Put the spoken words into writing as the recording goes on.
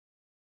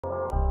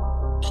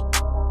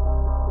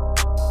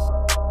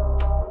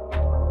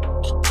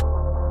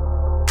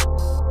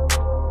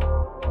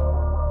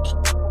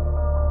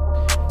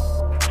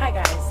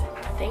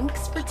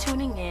Thanks for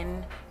tuning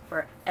in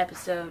for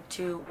episode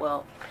 2.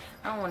 Well,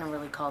 I don't want to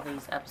really call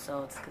these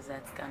episodes because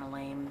that's kind of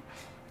lame.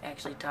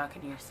 Actually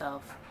talking to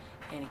yourself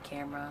in a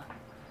camera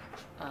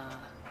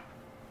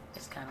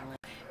is kind of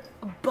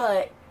lame.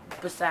 But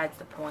besides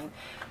the point,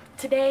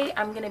 today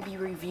I'm going to be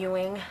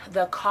reviewing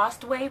the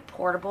Costway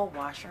portable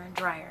washer and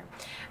dryer.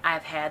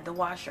 I've had the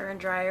washer and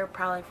dryer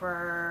probably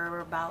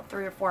for about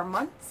 3 or 4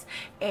 months,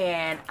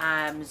 and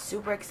I'm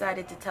super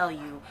excited to tell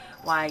you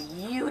why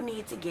you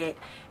need to get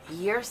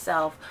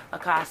yourself a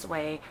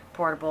Costway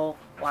portable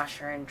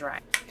washer and dryer.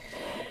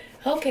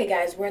 Okay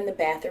guys, we're in the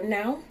bathroom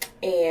now,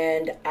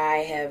 and I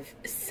have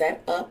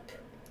set up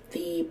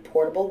the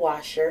portable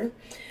washer.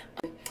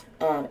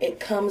 It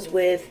comes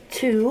with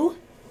 2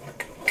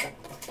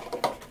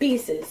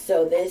 pieces.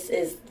 So this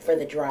is for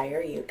the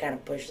dryer. You kind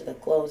of push the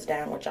clothes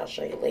down, which I'll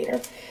show you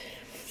later.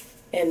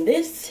 And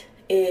this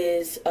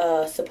is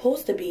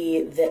supposed to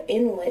be the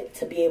inlet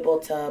to be able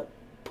to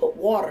put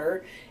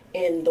water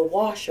in the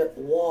washer.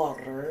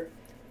 Water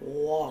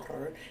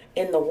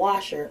in the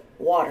washer,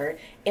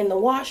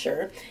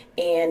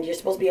 and you're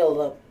supposed to be able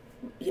to,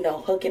 you know,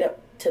 hook it up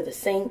to the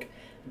sink,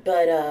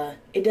 but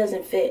it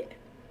doesn't fit.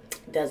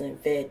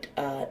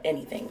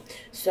 Anything.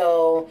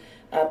 So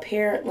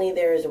apparently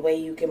there is a way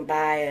you can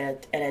buy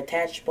an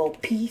attachable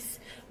piece,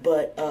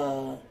 but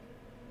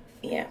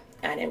yeah,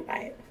 I didn't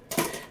buy it.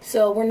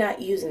 So we're not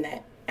using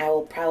that. I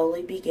will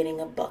probably be getting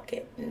a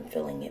bucket and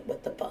filling it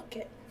with the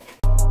bucket.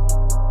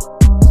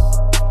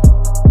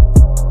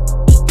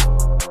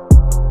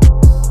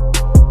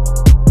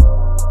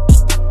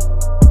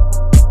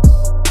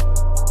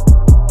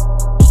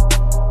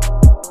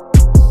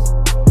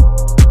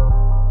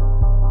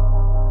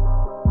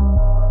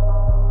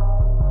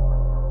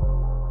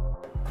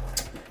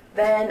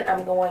 Then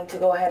I'm going to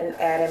go ahead and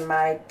add in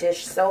my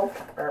dish soap,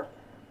 or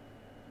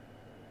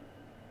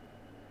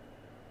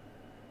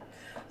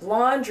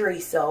laundry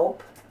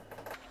soap.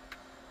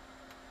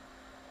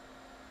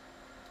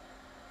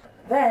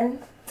 Then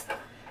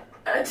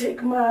I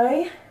take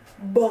my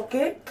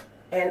bucket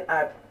and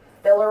I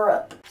fill her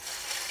up.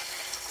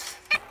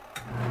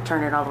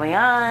 Turn it all the way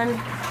on,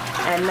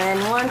 and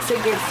then once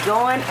it gets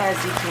going,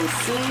 as you can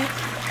see,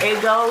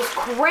 it goes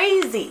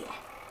crazy.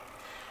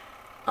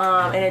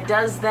 And it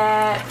does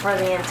that for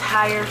the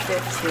entire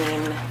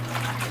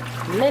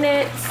 15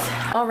 minutes.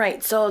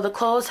 Alright, so the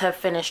clothes have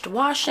finished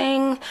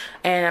washing,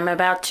 and I'm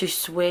about to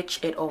switch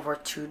it over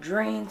to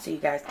drain so you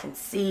guys can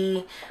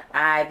see.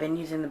 I've been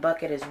using the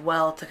bucket as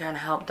well to kind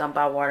of help dump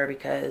out water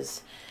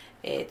because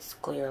it's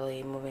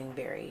clearly moving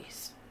very,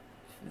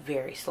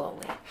 very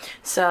slowly.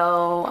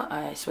 So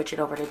I switch it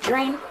over to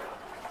drain,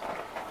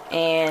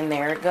 and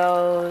there it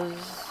goes,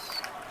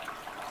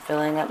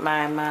 filling up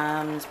my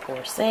mom's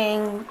poor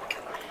sink.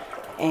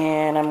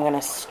 And I'm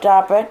gonna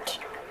stop it.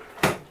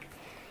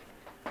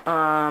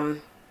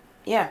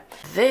 Yeah,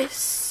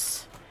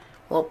 this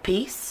little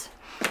piece,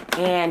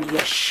 and you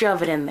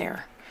shove it in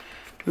there.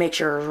 Make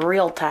sure it's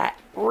real tight,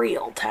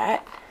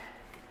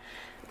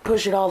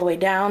 Push it all the way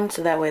down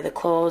so that way the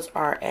clothes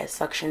are as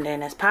suctioned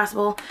in as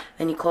possible.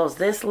 Then you close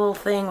this little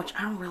thing, which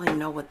I don't really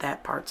know what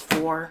that part's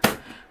for,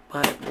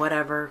 but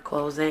whatever,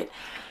 close it.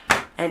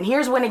 And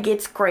here's when it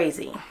gets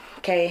crazy.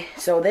 Okay,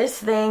 so this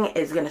thing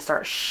is going to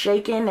start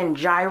shaking and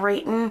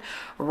gyrating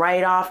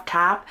right off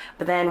top.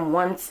 But then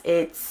once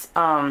it's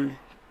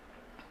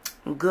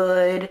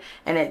good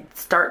and it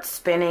starts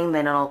spinning,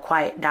 then it'll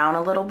quiet down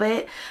a little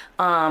bit.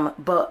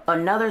 But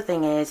another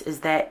thing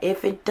is that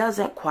if it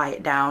doesn't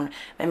quiet down,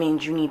 that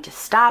means you need to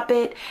stop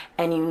it,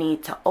 and you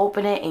need to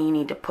open it, and you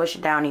need to push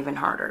it down even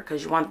harder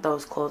because you want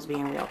those clothes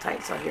being real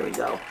tight. So here we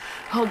go.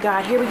 Oh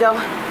God, here we go.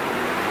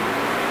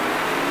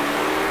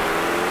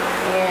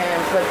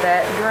 And put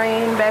that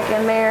drain back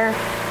in there,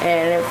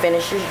 and it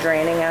finishes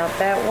draining out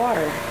that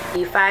water.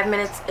 The 5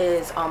 minutes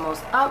is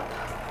almost up.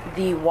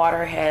 The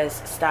water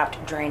has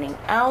stopped draining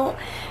out,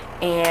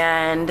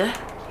 and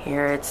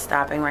here it's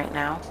stopping right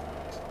now.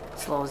 It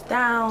slows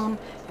down.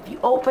 If you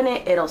open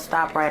it, it'll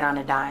stop right on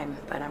a dime,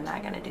 but I'm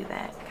not gonna do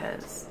that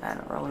because I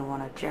don't really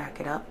want to jack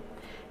it up,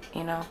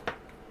 you know.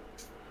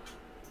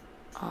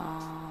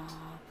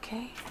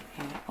 Okay,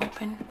 and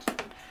open.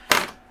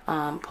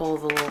 Pull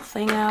the little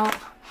thing out.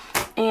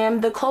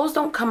 And the clothes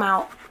don't come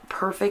out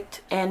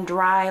perfect and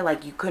dry.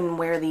 Like, you couldn't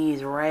wear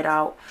these right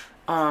out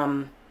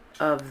of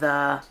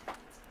the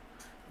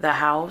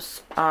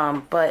house.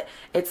 But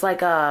it's like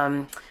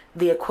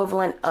the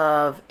equivalent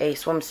of a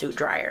swimsuit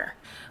dryer.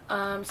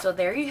 So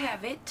there you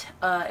have it.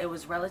 It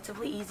was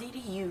relatively easy to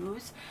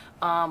use.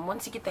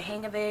 Once you get the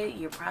hang of it,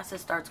 your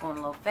process starts going a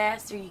little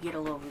faster. You get a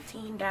little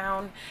routine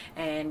down,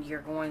 and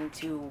you're going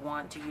to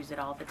want to use it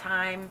all the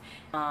time.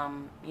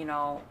 You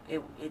know,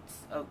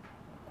 it's a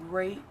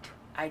great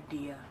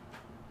idea.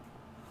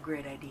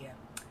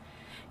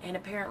 And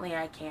apparently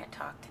I can't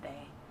talk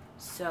today.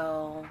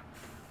 So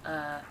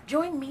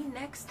join me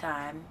next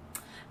time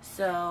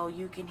so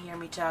you can hear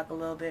me talk a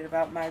little bit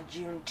about my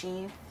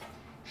Juneteenth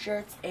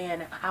shirts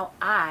and how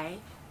I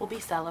will be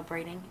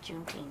celebrating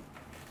Juneteenth.